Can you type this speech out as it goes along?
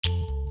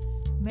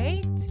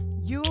Mate,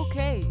 You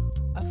Okay?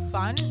 A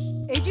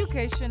fun,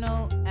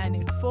 educational, and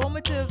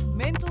informative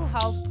mental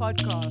health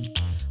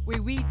podcast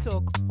where we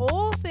talk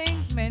all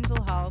things mental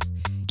health,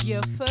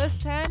 hear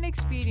first-hand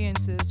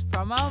experiences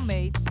from our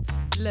mates,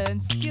 learn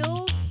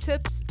skills,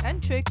 tips,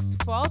 and tricks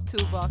for our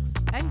toolbox,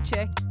 and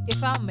check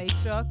if our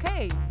mates are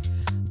okay.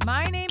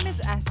 My name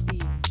is Asti.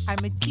 I'm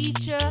a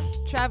teacher,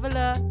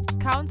 traveler,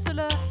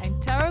 counselor,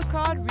 and tarot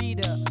card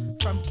reader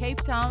from Cape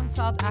Town,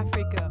 South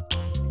Africa.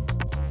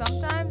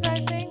 Sometimes I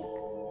think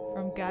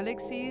from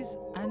galaxies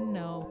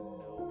unknown.